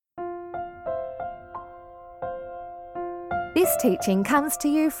This teaching comes to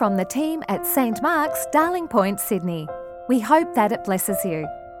you from the team at St Mark's, Darling Point, Sydney. We hope that it blesses you.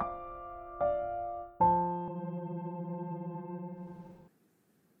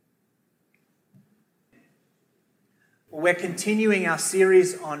 Well, we're continuing our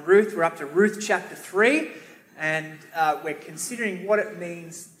series on Ruth. We're up to Ruth chapter 3, and we're considering what it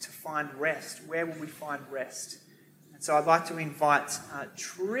means to find rest. Where will we find rest? And so I'd like to invite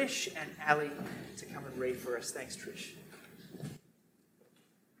Trish and Ali to come and read for us. Thanks, Trish.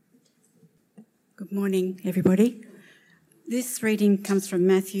 Good morning, everybody. This reading comes from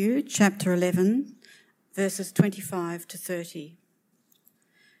Matthew chapter 11, verses 25 to 30.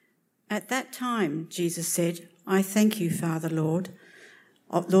 At that time, Jesus said, I thank you, Father, Lord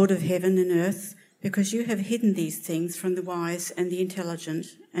of heaven and earth, because you have hidden these things from the wise and the intelligent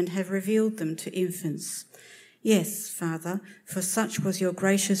and have revealed them to infants. Yes, Father, for such was your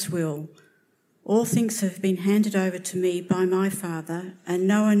gracious will. All things have been handed over to me by my Father, and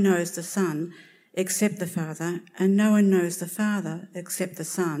no one knows the Son except the Father, and no one knows the Father except the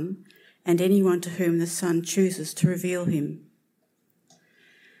Son, and anyone to whom the Son chooses to reveal him.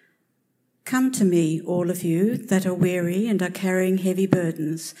 Come to me, all of you that are weary and are carrying heavy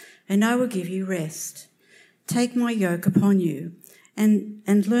burdens, and I will give you rest. Take my yoke upon you,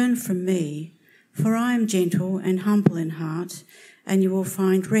 and learn from me, for I am gentle and humble in heart, and you will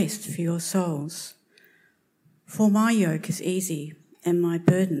find rest for your souls. For my yoke is easy, and my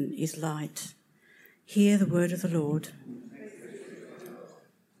burden is light. Hear the word of the Lord.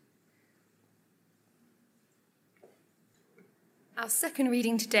 Our second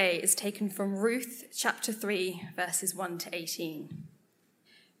reading today is taken from Ruth chapter 3, verses 1 to 18.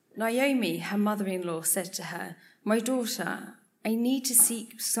 Naomi, her mother-in-law, said to her, My daughter, I need to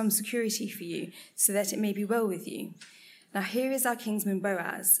seek some security for you so that it may be well with you. Now here is our kinsman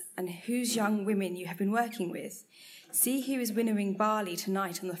Boaz, and whose young women you have been working with. See, he is winnowing barley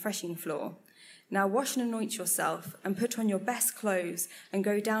tonight on the threshing floor. Now wash and anoint yourself, and put on your best clothes, and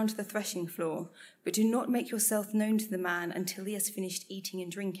go down to the threshing floor. But do not make yourself known to the man until he has finished eating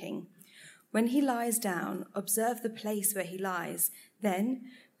and drinking. When he lies down, observe the place where he lies. Then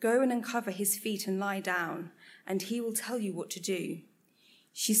go and uncover his feet and lie down, and he will tell you what to do.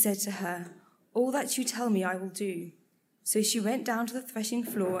 She said to her, All that you tell me I will do. So she went down to the threshing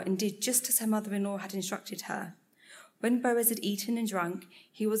floor and did just as her mother-in-law had instructed her. When Boaz had eaten and drunk,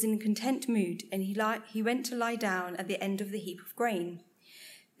 he was in a content mood, and he went to lie down at the end of the heap of grain.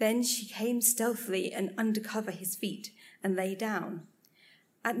 Then she came stealthily and uncover his feet and lay down.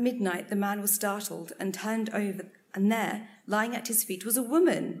 At midnight the man was startled and turned over, and there, lying at his feet, was a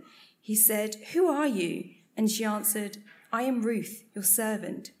woman. He said, Who are you? And she answered, I am Ruth, your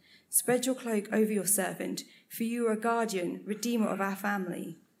servant. Spread your cloak over your servant, for you are a guardian, redeemer of our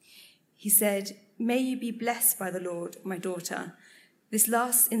family. He said, May you be blessed by the Lord, my daughter. This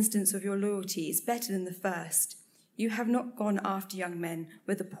last instance of your loyalty is better than the first. You have not gone after young men,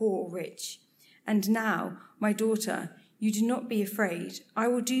 whether poor or rich. And now, my daughter, you do not be afraid. I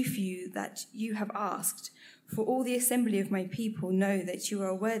will do for you that you have asked. For all the assembly of my people know that you are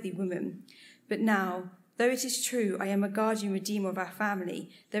a worthy woman. But now, though it is true I am a guardian redeemer of our family,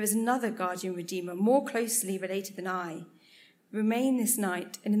 there is another guardian redeemer more closely related than I. Remain this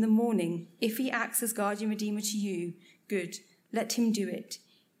night, and in the morning, if he acts as guardian redeemer to you, good, let him do it.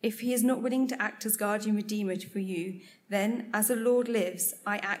 If he is not willing to act as guardian redeemer for you, then, as the Lord lives,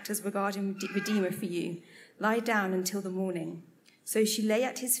 I act as guardian redeemer for you. Lie down until the morning. So she lay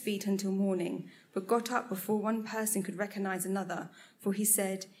at his feet until morning, but got up before one person could recognize another, for he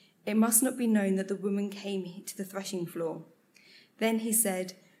said, It must not be known that the woman came to the threshing floor. Then he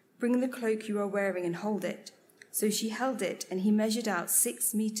said, Bring the cloak you are wearing and hold it. So she held it, and he measured out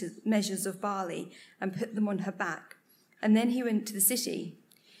 6 measures of barley and put them on her back. And then he went to the city.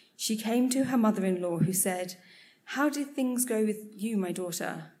 She came to her mother-in-law, who said, How did things go with you, my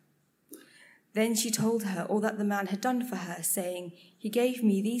daughter? Then she told her all that the man had done for her, saying, He gave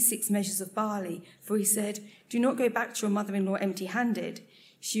me these 6 measures of barley, for he said, Do not go back to your mother-in-law empty-handed.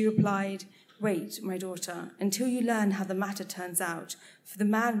 She replied, Wait, my daughter, until you learn how the matter turns out, for the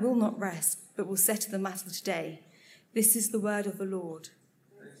man will not rest, but will settle the matter today. This is the word of the Lord.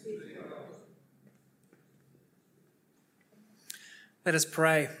 Let us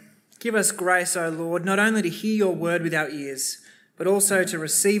pray. Give us grace, O Lord, not only to hear your word with our ears, but also to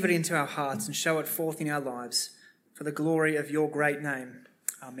receive it into our hearts and show it forth in our lives, for the glory of your great name.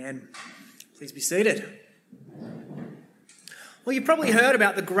 Amen. Please be seated. Well, you've probably heard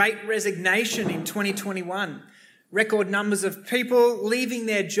about the Great Resignation in 2021. Record numbers of people leaving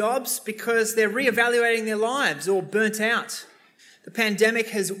their jobs because they're reevaluating their lives or burnt out. The pandemic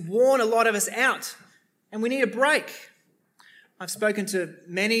has worn a lot of us out, and we need a break. I've spoken to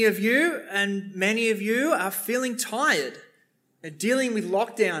many of you, and many of you are feeling tired. Dealing with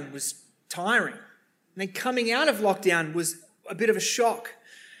lockdown was tiring. And then coming out of lockdown was a bit of a shock.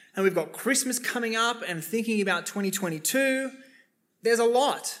 And we've got Christmas coming up and thinking about 2022. There's a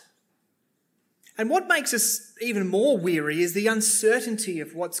lot. And what makes us even more weary is the uncertainty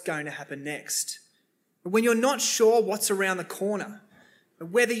of what's going to happen next. When you're not sure what's around the corner,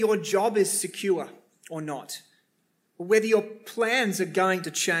 whether your job is secure or not, or whether your plans are going to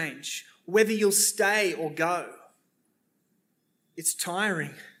change, whether you'll stay or go. It's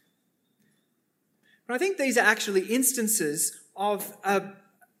tiring. But I think these are actually instances of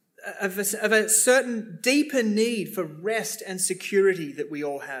a certain deeper need for rest and security that we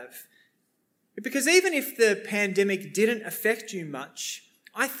all have. Because even if the pandemic didn't affect you much,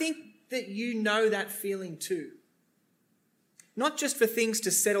 I think that you know that feeling too. Not just for things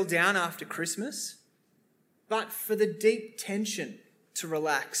to settle down after Christmas, but for the deep tension to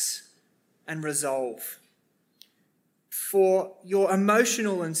relax and resolve. For your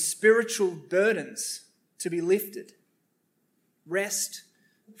emotional and spiritual burdens to be lifted. Rest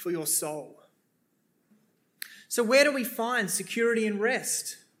for your soul. So where do we find security and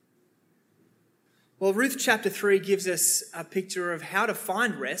rest? Well, Ruth chapter 3 gives us a picture of how to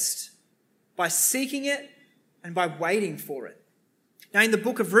find rest by seeking it and by waiting for it. Now, in the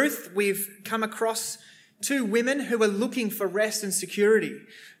book of Ruth, we've come across two women who are looking for rest and security.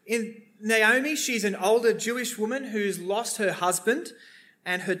 In Naomi, she's an older Jewish woman who's lost her husband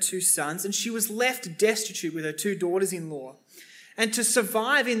and her two sons, and she was left destitute with her two daughters-in-law. And to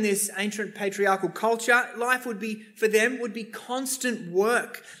survive in this ancient patriarchal culture, life would be constant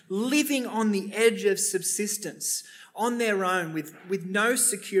work, living on the edge of subsistence, on their own, with no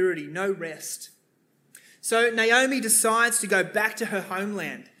security, no rest. So Naomi decides to go back to her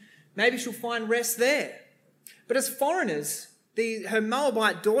homeland. Maybe she'll find rest there. But as foreigners, her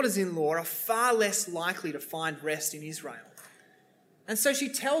Moabite daughters-in-law are far less likely to find rest in Israel. And so she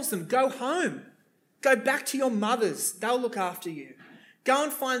tells them, go home. Go back to your mothers. They'll look after you. Go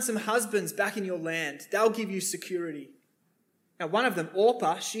and find some husbands back in your land. They'll give you security. Now, one of them,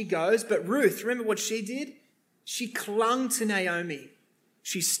 Orpah, she goes, but Ruth, remember what she did? She clung to Naomi.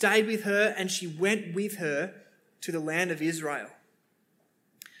 She stayed with her and she went with her to the land of Israel.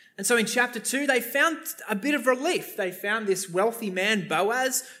 And so in chapter 2, they found a bit of relief. They found this wealthy man,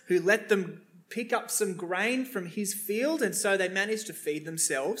 Boaz, who let them pick up some grain from his field, and so they managed to feed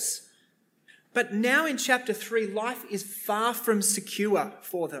themselves. But now in chapter 3, life is far from secure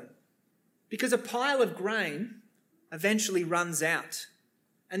for them because a pile of grain eventually runs out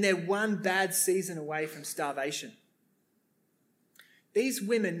and they're one bad season away from starvation. These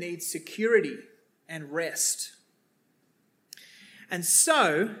women need security and rest. And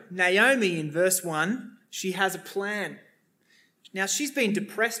so Naomi in verse 1, she has a plan. Now she's been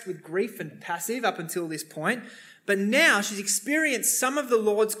depressed with grief and passive up until this point, but now she's experienced some of the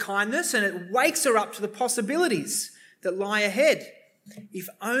Lord's kindness and it wakes her up to the possibilities that lie ahead. If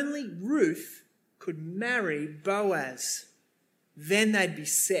only Ruth could marry Boaz, then they'd be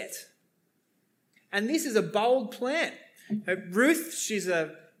set. And this is a bold plan. Ruth, she's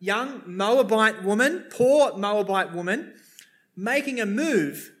a young Moabite woman, poor Moabite woman, making a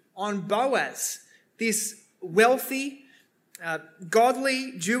move on Boaz, this wealthy,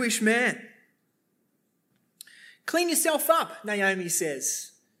 godly Jewish man. Clean yourself up, Naomi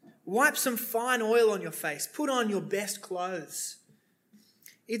says. Wipe some fine oil on your face. Put on your best clothes.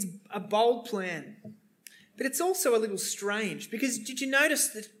 It's a bold plan. But it's also a little strange because did you notice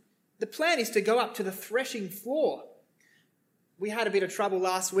that the plan is to go up to the threshing floor? We had a bit of trouble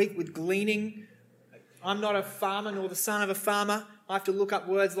last week with gleaning. I'm not a farmer nor the son of a farmer. I have to look up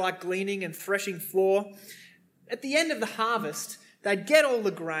words like gleaning and threshing floor. At the end of the harvest, they'd get all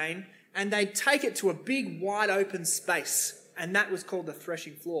the grain and they'd take it to a big wide open space, and that was called the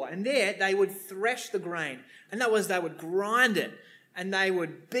threshing floor. And there they would thresh the grain, and that was they would grind it and they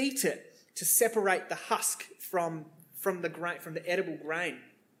would beat it to separate the husk from the grain, from the edible grain.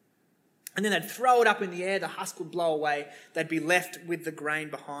 And then they'd throw it up in the air, the husk would blow away, they'd be left with the grain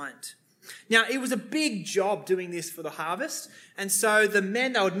behind. Now, it was a big job doing this for the harvest, and so the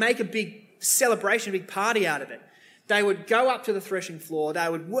men, they would make a big celebration, a big party out of it. They would go up to the threshing floor, they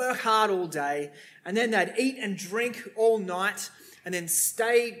would work hard all day, and then they'd eat and drink all night, and then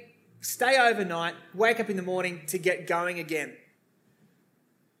stay overnight, wake up in the morning to get going again.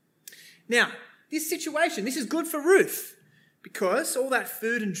 Now, this situation, this is good for Ruth, because all that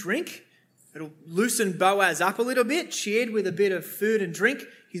food and drink, it'll loosen Boaz up a little bit, cheered with a bit of food and drink,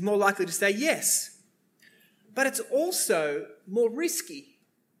 he's more likely to say yes. But it's also more risky.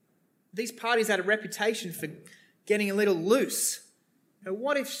 These parties had a reputation for getting a little loose?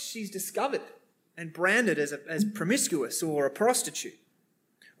 What if she's discovered and branded as promiscuous or a prostitute?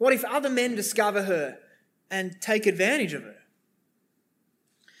 What if other men discover her and take advantage of her?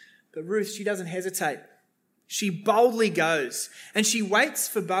 But Ruth, she doesn't hesitate. She boldly goes and she waits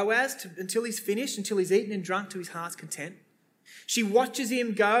for Boaz until he's finished, until he's eaten and drunk to his heart's content. She watches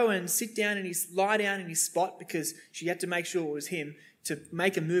him go and lie down in his spot because she had to make sure it was him. To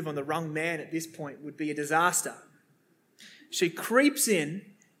make a move on the wrong man at this point would be a disaster. She creeps in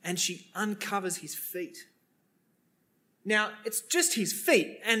and she uncovers his feet. Now, it's just his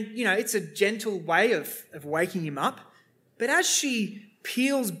feet and, it's a gentle way of waking him up. But as she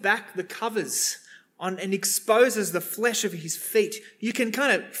peels back the covers and exposes the flesh of his feet, you can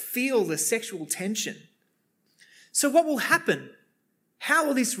kind of feel the sexual tension. So what will happen? How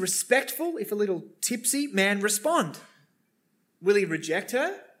will this respectful, if a little tipsy, man respond? Will he reject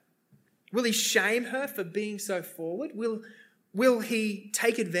her? Will he shame her for being so forward? Will he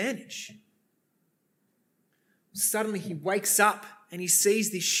take advantage? Suddenly he wakes up and he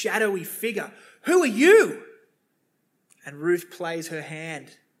sees this shadowy figure. Who are you? And Ruth plays her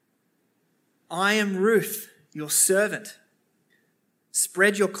hand. I am Ruth, your servant.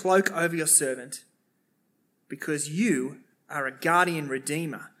 Spread your cloak over your servant, because you are a guardian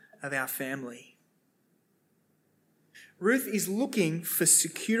redeemer of our family. Ruth is looking for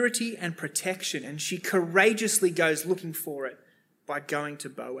security and protection, and she courageously goes looking for it by going to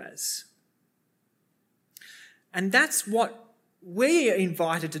Boaz. And that's what we're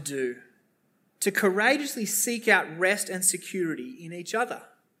invited to do, to courageously seek out rest and security in each other.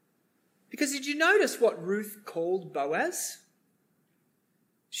 Because did you notice what Ruth called Boaz?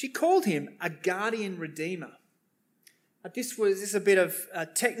 She called him a guardian redeemer. This is a bit of a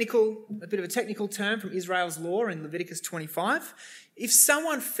technical term from Israel's law in Leviticus 25. If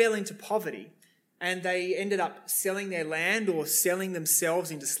someone fell into poverty and they ended up selling their land or selling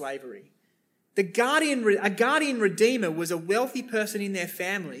themselves into slavery, a guardian redeemer was a wealthy person in their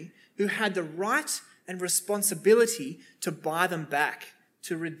family who had the right and responsibility to buy them back,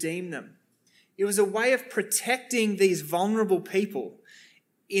 to redeem them. It was a way of protecting these vulnerable people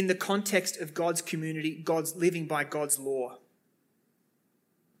in the context of God's community, God's living by God's law.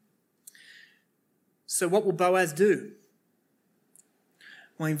 So what will Boaz do?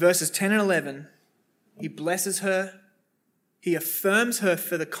 Well, in verses 10 and 11, he blesses her, he affirms her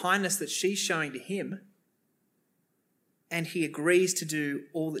for the kindness that she's showing to him, and he agrees to do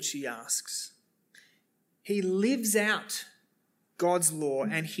all that she asks. He lives out God's law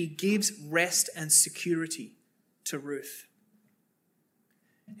and he gives rest and security to Ruth.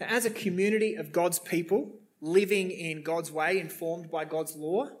 Now, as a community of God's people living in God's way, informed by God's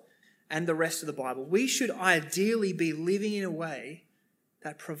law and the rest of the Bible, we should ideally be living in a way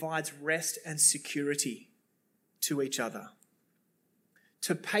that provides rest and security to each other,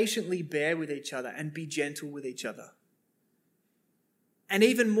 to patiently bear with each other and be gentle with each other. And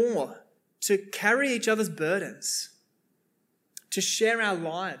even more, to carry each other's burdens, to share our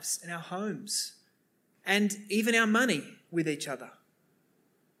lives and our homes and even our money with each other.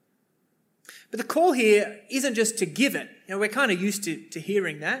 But the call here isn't just to give it. We're kind of used to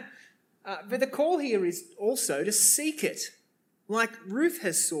hearing that. But the call here is also to seek it, like Ruth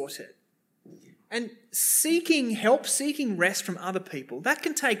has sought it. And seeking help, seeking rest from other people, that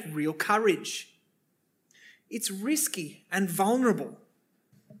can take real courage. It's risky and vulnerable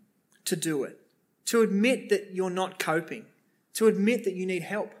to do it, to admit that you're not coping, to admit that you need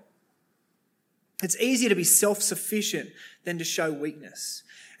help. It's easier to be self-sufficient than to show weakness.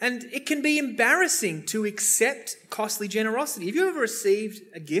 And it can be embarrassing to accept costly generosity. Have you ever received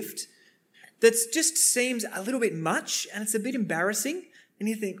a gift that just seems a little bit much and it's a bit embarrassing? And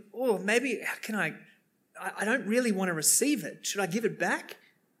you think, oh, maybe I don't really want to receive it. Should I give it back?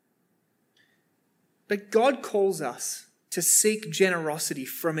 But God calls us to seek generosity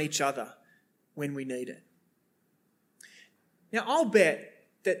from each other when we need it. Now, I'll bet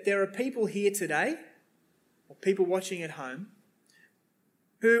that there are people here today, or people watching at home,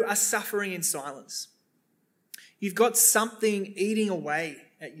 who are suffering in silence. You've got something eating away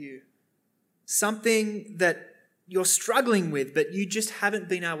at you, something that you're struggling with, but you just haven't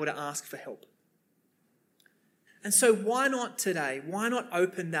been able to ask for help. And so why not today? Why not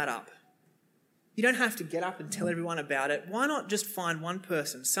open that up? You don't have to get up and tell everyone about it. Why not just find one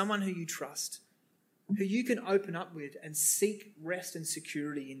person, someone who you trust, who you can open up with and seek rest and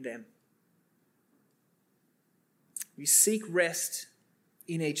security in them? We seek rest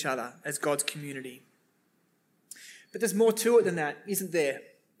in each other as God's community. But there's more to it than that, isn't there?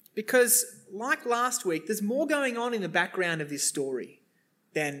 Because like last week, there's more going on in the background of this story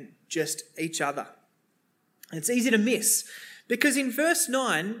than just each other. It's easy to miss. Because in verse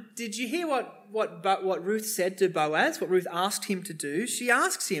 9, did you hear what Ruth said to Boaz, what Ruth asked him to do? She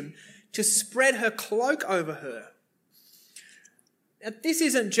asks him to spread her cloak over her. Now, this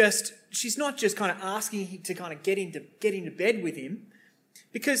isn't just, she's not just kind of asking him to kind of get into bed with him,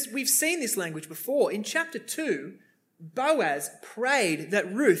 because we've seen this language before. In chapter 2, Boaz prayed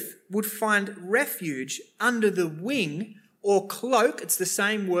that Ruth would find refuge under the wing or cloak. It's the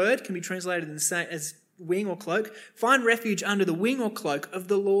same word, can be translated in the same as wing or cloak. Find refuge under the wing or cloak of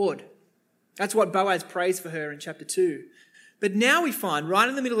the Lord. That's what Boaz prays for her in chapter 2. But now we find, right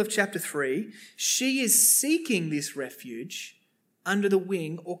in the middle of chapter 3, she is seeking this refuge under the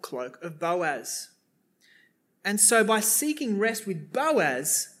wing or cloak of Boaz. And so by seeking rest with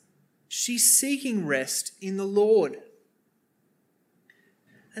Boaz, she's seeking rest in the Lord.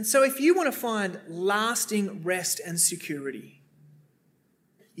 And so if you want to find lasting rest and security,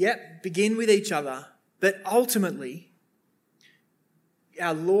 begin with each other. But ultimately,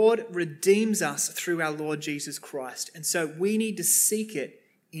 our Lord redeems us through our Lord Jesus Christ. And so we need to seek it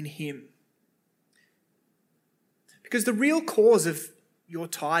in him. Because the real cause of your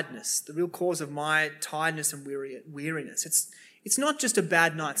tiredness, the real cause of my tiredness and weariness, it's not just a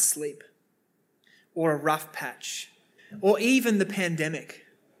bad night's sleep or a rough patch or even the pandemic.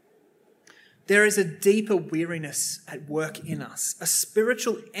 There is a deeper weariness at work in us, a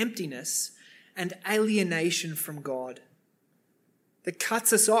spiritual emptiness and alienation from God that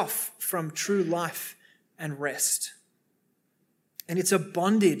cuts us off from true life and rest. And it's a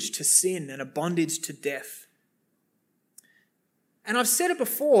bondage to sin and a bondage to death. And I've said it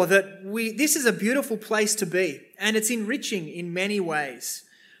before that this is a beautiful place to be, and it's enriching in many ways,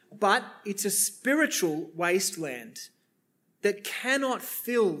 but it's a spiritual wasteland that cannot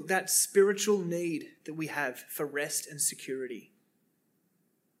fill that spiritual need that we have for rest and security.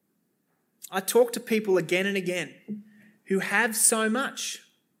 I talk to people again and again who have so much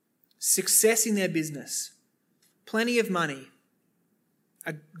success in their business, plenty of money,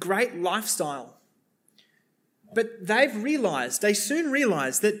 a great lifestyle. But they soon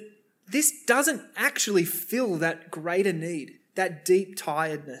realize that this doesn't actually fill that greater need, that deep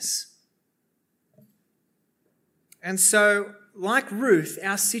tiredness. And so, like Ruth,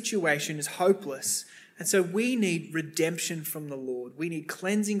 our situation is hopeless. And so we need redemption from the Lord. We need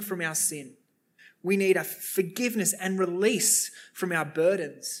cleansing from our sin. We need a forgiveness and release from our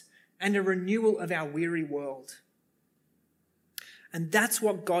burdens and a renewal of our weary world. And that's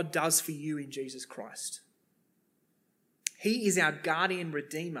what God does for you in Jesus Christ. He is our guardian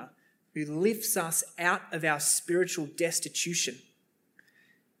redeemer who lifts us out of our spiritual destitution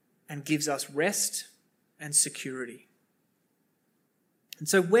and gives us rest and security. And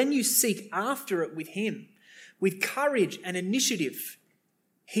so when you seek after it with him, with courage and initiative,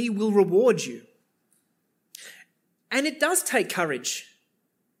 he will reward you. And it does take courage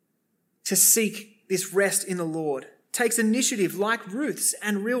to seek this rest in the Lord. It takes initiative like Ruth's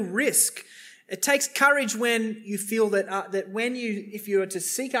and real risk. It takes courage when you feel that if you are to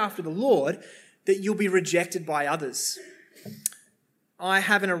seek after the Lord, that you'll be rejected by others. I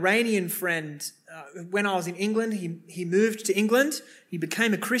have an Iranian friend. When I was in England, he moved to England. He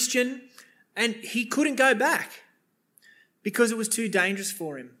became a Christian, and he couldn't go back because it was too dangerous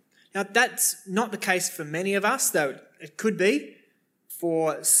for him. Now, that's not the case for many of us, though it could be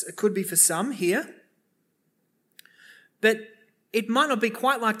for some here. But it might not be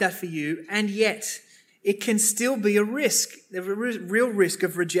quite like that for you, and yet it can still be a risk, a real risk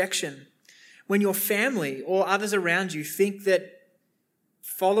of rejection. When your family or others around you think that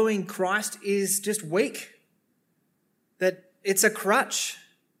following Christ is just weak, that it's a crutch,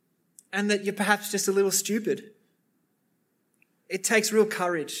 and that you're perhaps just a little stupid. It takes real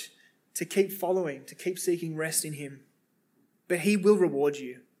courage to keep following, to keep seeking rest in him. But he will reward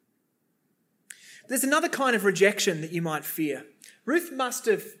you. There's another kind of rejection that you might fear. Ruth must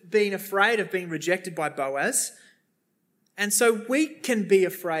have been afraid of being rejected by Boaz. And so we can be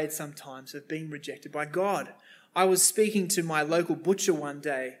afraid sometimes of being rejected by God. I was speaking to my local butcher one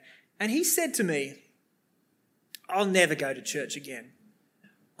day, and he said to me, "I'll never go to church again.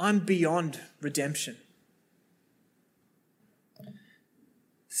 I'm beyond redemption."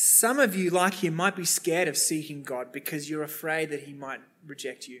 Some of you, like him, might be scared of seeking God because you're afraid that he might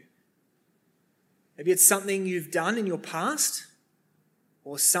reject you. Maybe it's something you've done in your past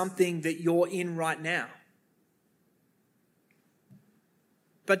or something that you're in right now.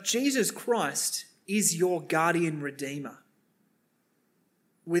 But Jesus Christ is your guardian redeemer.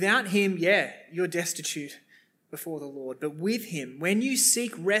 Without him, you're destitute before the Lord. But with him, when you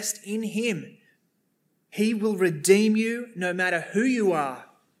seek rest in him, he will redeem you no matter who you are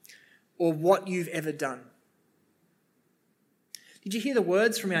or what you've ever done. Did you hear the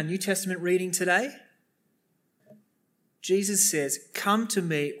words from our New Testament reading today? Jesus says, "Come to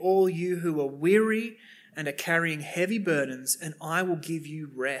me, all you who are weary and are carrying heavy burdens, and I will give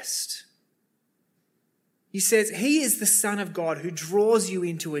you rest." He says he is the Son of God who draws you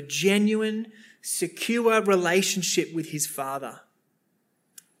into a genuine, secure relationship with his Father,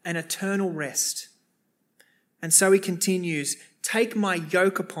 an eternal rest. And so he continues, "Take my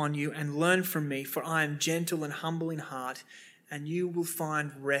yoke upon you and learn from me, for I am gentle and humble in heart, and you will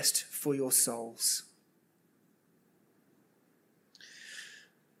find rest for your souls."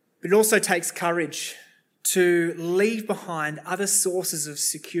 But it also takes courage to leave behind other sources of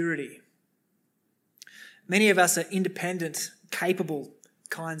security. Many of us are independent, capable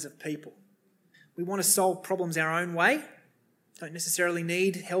kinds of people. We want to solve problems our own way, don't necessarily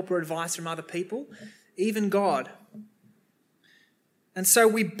need help or advice from other people, even God. And so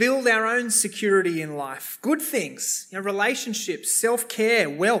we build our own security in life. Good things, relationships, self-care,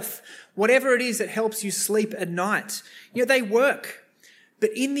 wealth, whatever it is that helps you sleep at night. They work.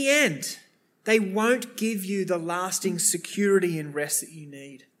 But in the end, they won't give you the lasting security and rest that you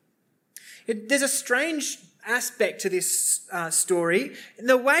need. There's a strange aspect to this story. In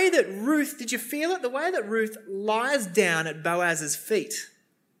the way that Ruth, did you feel it? The way that Ruth lies down at Boaz's feet.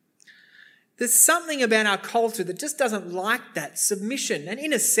 There's something about our culture that just doesn't like that submission. And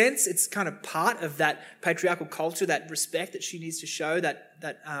in a sense, it's kind of part of that patriarchal culture, that respect that she needs to show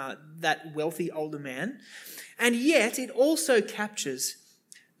that wealthy older man. And yet it also captures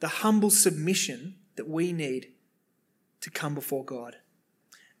the humble submission that we need to come before God.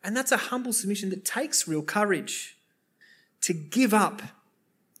 And that's a humble submission that takes real courage to give up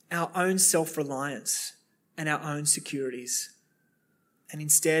our own self-reliance and our own securities, and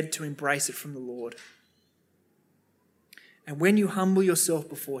instead to embrace it from the Lord. And when you humble yourself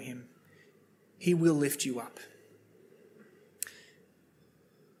before him, he will lift you up.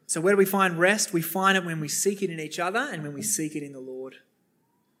 So where do we find rest? We find it when we seek it in each other and when we seek it in the Lord.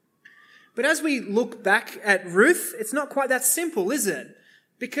 But as we look back at Ruth, it's not quite that simple, is it?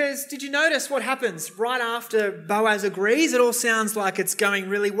 Because did you notice what happens right after Boaz agrees? It all sounds like it's going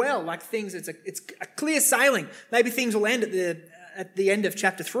really well, like it's a clear sailing. Maybe things will end at the end of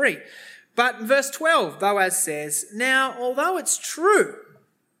chapter 3. But in verse 12, Boaz says, "Now, although it's true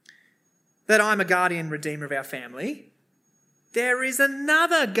that I'm a guardian redeemer of our family, there is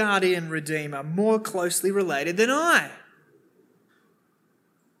another guardian redeemer more closely related than I."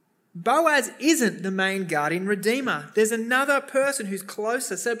 Boaz isn't the main guardian redeemer. There's another person who's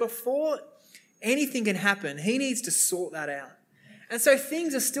closer. So before anything can happen, he needs to sort that out. And so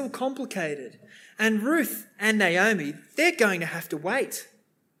things are still complicated. And Ruth and Naomi, they're going to have to wait.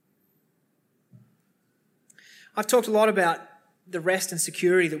 I've talked a lot about the rest and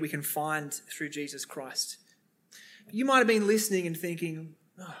security that we can find through Jesus Christ. You might have been listening and thinking,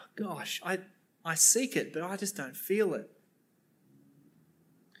 "Oh gosh, I seek it, but I just don't feel it."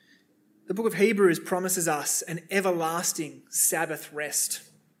 The book of Hebrews promises us an everlasting Sabbath rest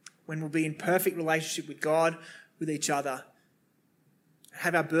when we'll be in perfect relationship with God, with each other,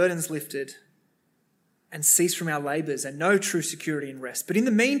 have our burdens lifted and cease from our labours and know true security and rest. But in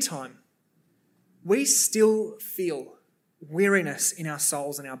the meantime, we still feel weariness in our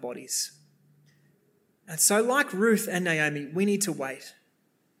souls and our bodies. And so like Ruth and Naomi, we need to wait.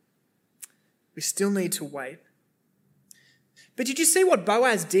 We still need to wait. But did you see what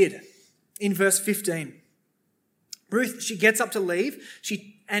Boaz did in verse 15? Ruth, she gets up to leave,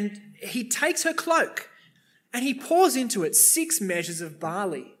 and he takes her cloak and he pours into it 6 measures of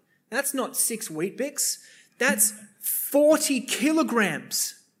barley. That's not 6 Weet-Bix. That's 40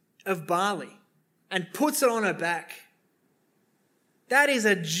 kilograms of barley, and puts it on her back. That is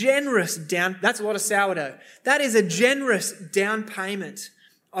a generous that's a lot of sourdough. That is a generous down payment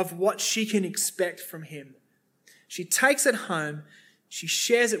of what she can expect from him. She takes it home, she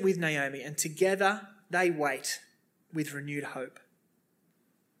shares it with Naomi, and together they wait with renewed hope.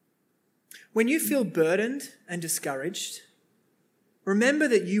 When you feel burdened and discouraged, remember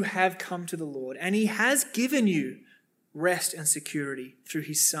that you have come to the Lord and he has given you rest and security through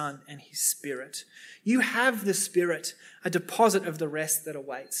his Son and his Spirit. You have the Spirit, a deposit of the rest that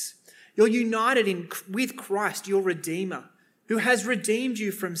awaits. You're united with Christ, your Redeemer, who has redeemed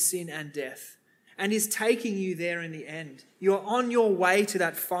you from sin and death and is taking you there in the end. You're on your way to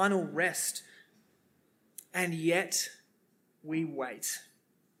that final rest. And yet we wait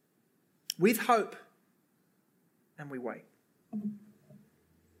with hope, and we wait.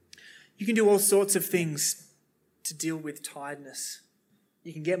 You can do all sorts of things to deal with tiredness.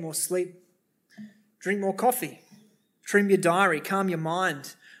 You can get more sleep, drink more coffee, trim your diary, calm your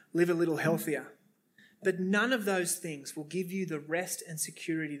mind, live a little healthier. But none of those things will give you the rest and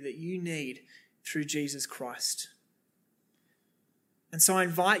security that you need through Jesus Christ. And so I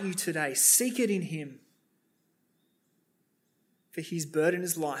invite you today, seek it in him, for his burden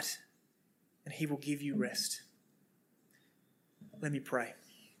is light and he will give you rest. Let me pray.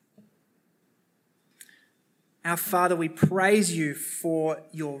 Our Father, we praise you for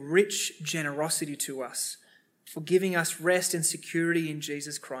your rich generosity to us, for giving us rest and security in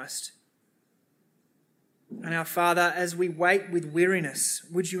Jesus Christ. And our Father, as we wait with weariness,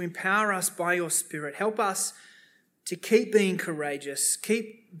 would you empower us by your Spirit? Help us to keep being courageous,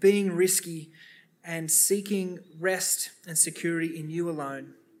 keep being risky, and seeking rest and security in you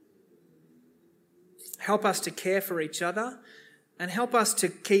alone. Help us to care for each other, and help us to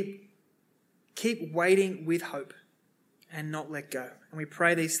keep waiting with hope and not let go. And we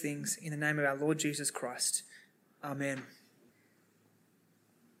pray these things in the name of our Lord Jesus Christ. Amen.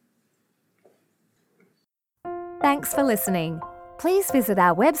 Thanks for listening. Please visit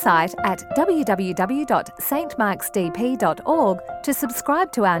our website at www.stmarksdp.org to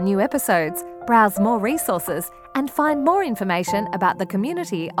subscribe to our new episodes, browse more resources, and find more information about the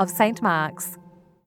community of St. Mark's.